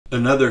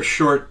Another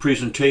short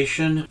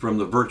presentation from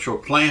the virtual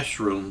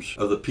classrooms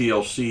of the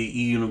PLC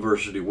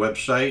eUniversity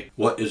website.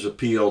 What is a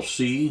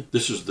PLC?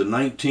 This is the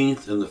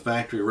 19th in the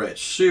Factory Rat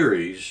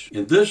series,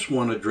 and this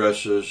one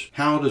addresses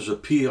how does a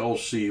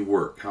PLC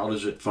work? How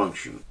does it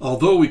function?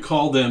 Although we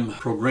call them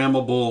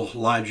programmable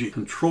logic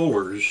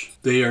controllers,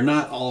 they are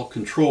not all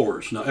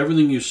controllers. Now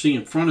everything you see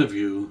in front of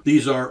you,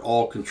 these are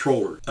all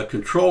controllers. A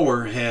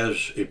controller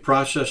has a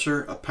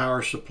processor, a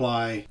power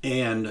supply,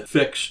 and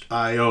fixed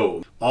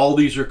I/O. All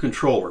these are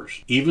controllers,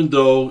 even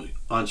though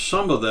on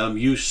some of them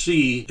you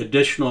see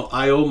additional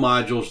I/O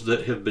modules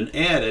that have been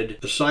added.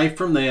 Aside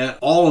from that,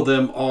 all of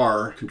them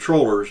are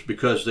controllers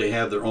because they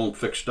have their own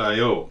fixed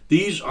I/O.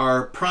 These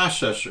are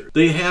processors.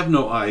 They have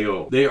no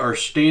I/O. They are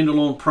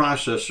standalone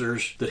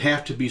processors that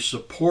have to be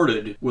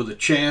supported with a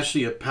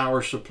chassis, a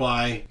power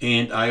supply,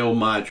 and I/O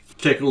module.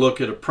 Take a look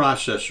at a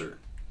processor.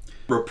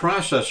 A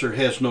processor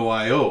has no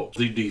I/O.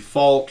 The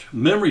default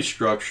memory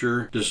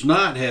structure does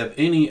not have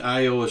any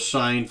I/O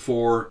assigned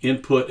for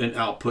input and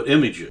output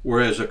images,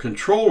 whereas a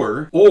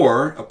controller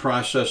or a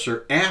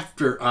processor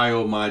after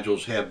I/O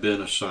modules have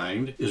been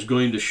assigned is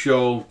going to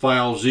show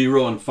file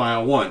 0 and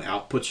file 1,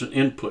 outputs and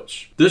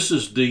inputs. This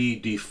is the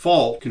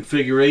default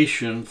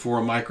configuration for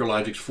a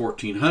Micrologix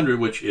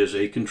 1400, which is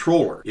a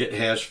controller. It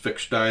has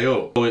fixed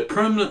I/O. So it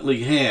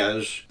permanently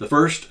has the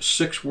first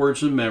 6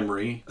 words in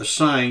memory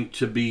assigned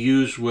to be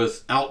used with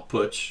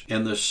outputs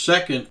and the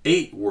second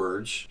 8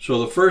 words. So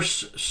the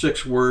first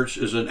 6 words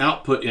is an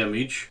output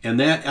image, and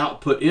that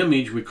output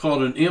image, we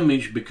call it an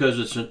image because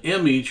it's an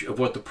image of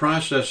what the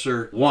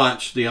processor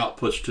wants the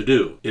outputs to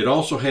do. It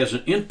also has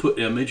an input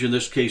image, in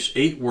this case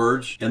 8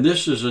 words, and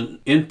this is an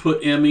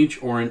input image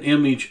or an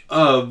image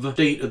of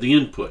state of the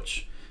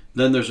inputs.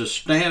 Then there's a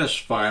status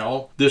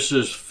file. This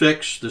is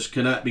fixed. This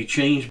cannot be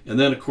changed. And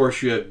then, of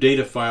course, you have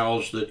data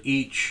files that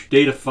each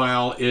data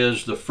file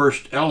is the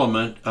first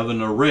element of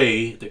an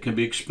array that can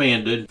be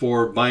expanded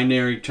for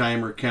binary,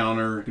 timer,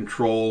 counter,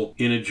 control,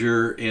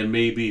 integer, and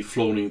maybe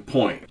floating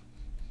point.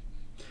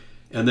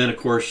 And then, of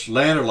course,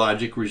 ladder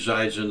logic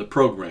resides in the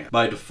program.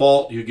 By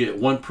default, you get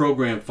one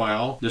program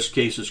file. In this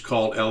case, it's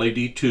called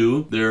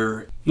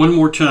LED2. One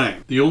more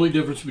time, the only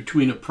difference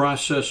between a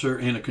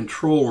processor and a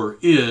controller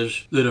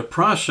is that a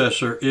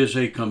processor is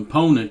a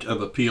component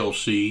of a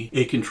PLC.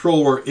 A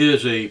controller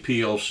is a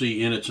PLC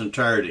in its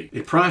entirety. A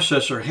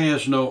processor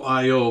has no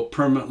I/O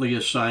permanently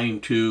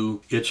assigned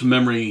to its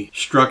memory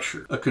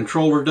structure. A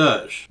controller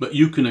does, but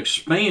you can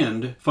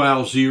expand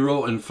file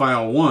 0 and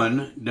file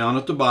 1 down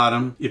at the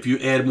bottom if you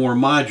add more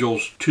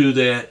modules to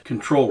that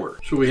controller.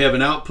 So we have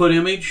an output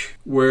image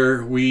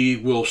where we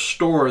will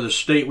store the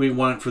state we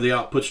want for the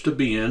outputs to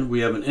be in.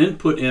 We have an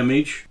input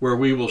image where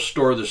we will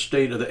store the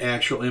state of the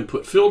actual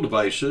input field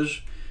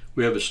devices.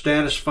 We have a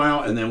status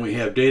file, and then we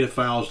have data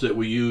files that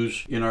we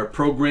use in our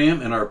program,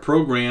 and our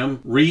program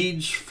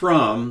reads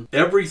from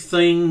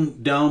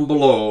everything down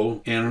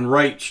below and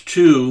writes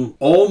to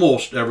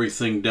almost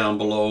everything down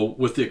below,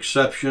 with the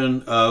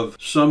exception of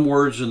some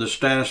words in the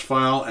status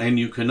file, and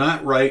you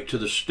cannot write to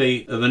the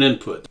state of an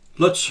input.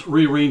 Let's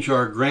rearrange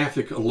our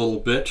graphic a little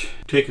bit,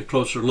 take a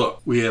closer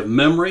look. We have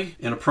memory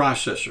and a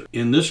processor.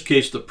 In this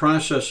case, the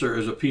processor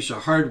is a piece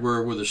of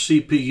hardware with a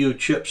CPU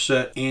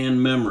chipset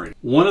and memory.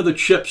 One of the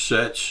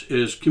chipsets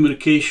is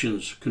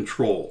communications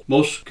control.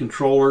 Most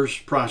controllers,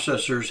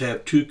 processors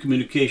have 2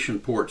 communication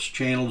ports,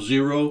 channel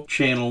 0,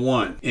 channel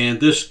 1.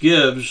 And this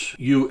gives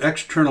you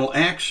external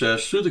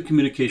access through the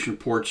communication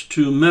ports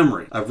to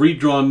memory. I've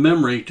redrawn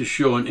memory to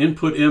show an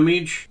input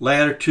image,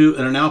 ladder 2,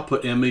 and an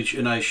output image,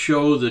 and I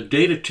show the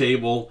data table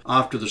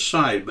off to the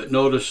side, but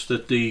notice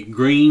that the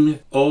green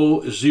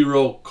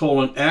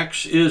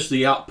O0:X is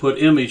the output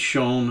image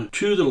shown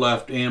to the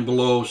left and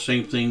below.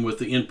 Same thing with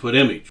the input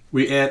image.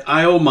 We add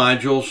I/O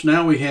modules.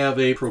 Now we have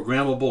a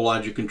programmable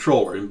logic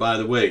controller. And by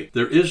the way,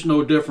 there is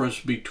no difference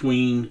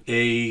between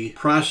a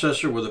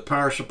processor with a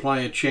power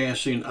supply, a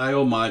chassis, and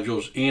I/O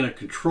modules and a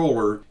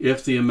controller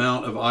if the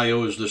amount of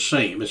I/O is the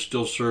same. It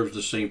still serves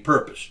the same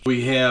purpose.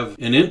 We have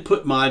an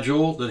input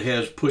module that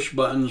has push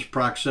buttons,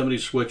 proximity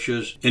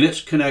switches, and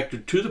it's connected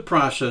to the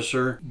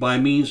processor by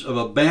means of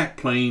a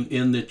backplane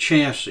in the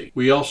chassis.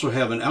 We also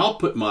have an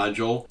output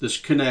module that's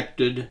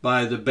connected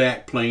by the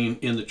backplane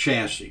in the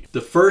chassis. The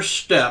first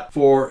step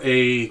for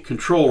a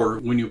controller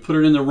when you put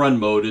it in the run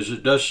mode is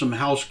it does some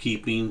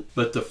housekeeping,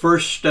 but the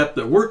first step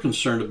that we're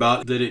concerned about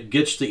is that it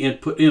gets the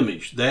input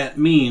image. That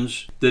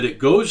means that it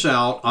goes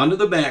out onto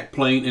the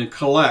backplane and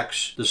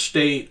collects the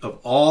state of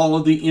all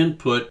of the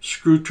input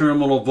screw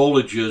terminal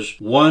voltages,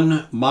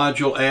 one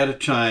module at a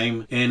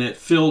time, and it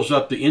fills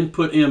up the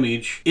input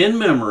image in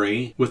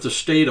memory with the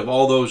state of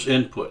all those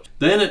inputs.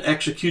 Then it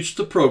executes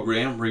the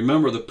program.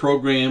 Remember, the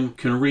program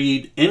can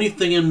read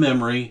anything in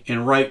memory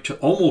and write to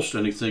almost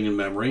anything in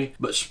memory,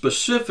 but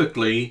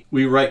specifically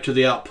we write to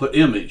the output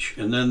image,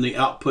 and then the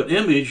output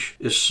image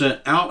is sent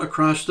out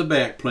across the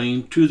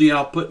backplane to the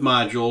output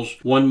modules,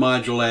 one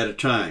module at a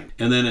time,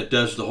 and then it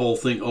does the whole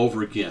thing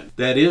over again.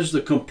 That is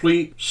the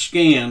complete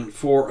scan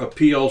for a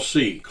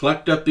PLC.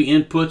 Collect up the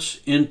inputs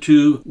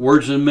into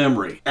words in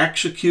memory,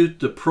 execute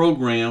the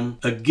program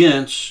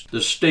against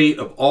the state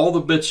of all the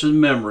bits in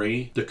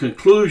memory. The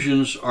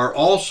conclusions are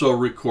also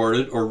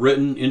recorded or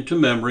written into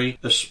memory,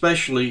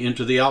 especially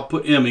into the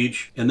output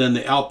image, and then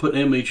the output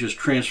image is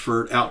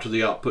transferred out to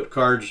the output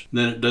cards, and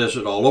then it does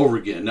it all over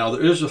again. Now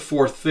there is a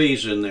fourth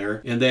phase in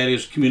there, and that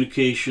is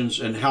communications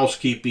and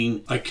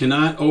housekeeping. I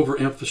cannot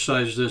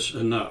overemphasize this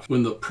enough.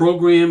 When the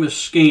program is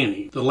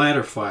scanning the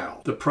ladder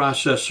file, the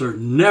processor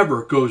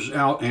never goes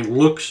out and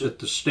looks at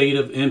the state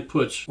of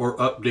inputs or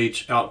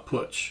updates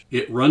outputs.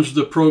 It runs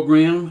the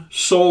program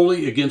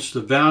solely against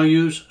the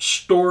values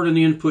stored in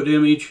the input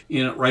image,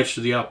 and it writes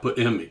to the output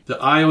image.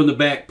 The I/O and the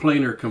back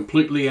plane are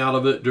completely out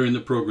of it during the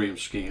program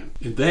scan.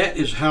 And that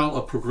is how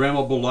a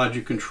programmable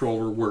logic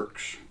controller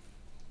works.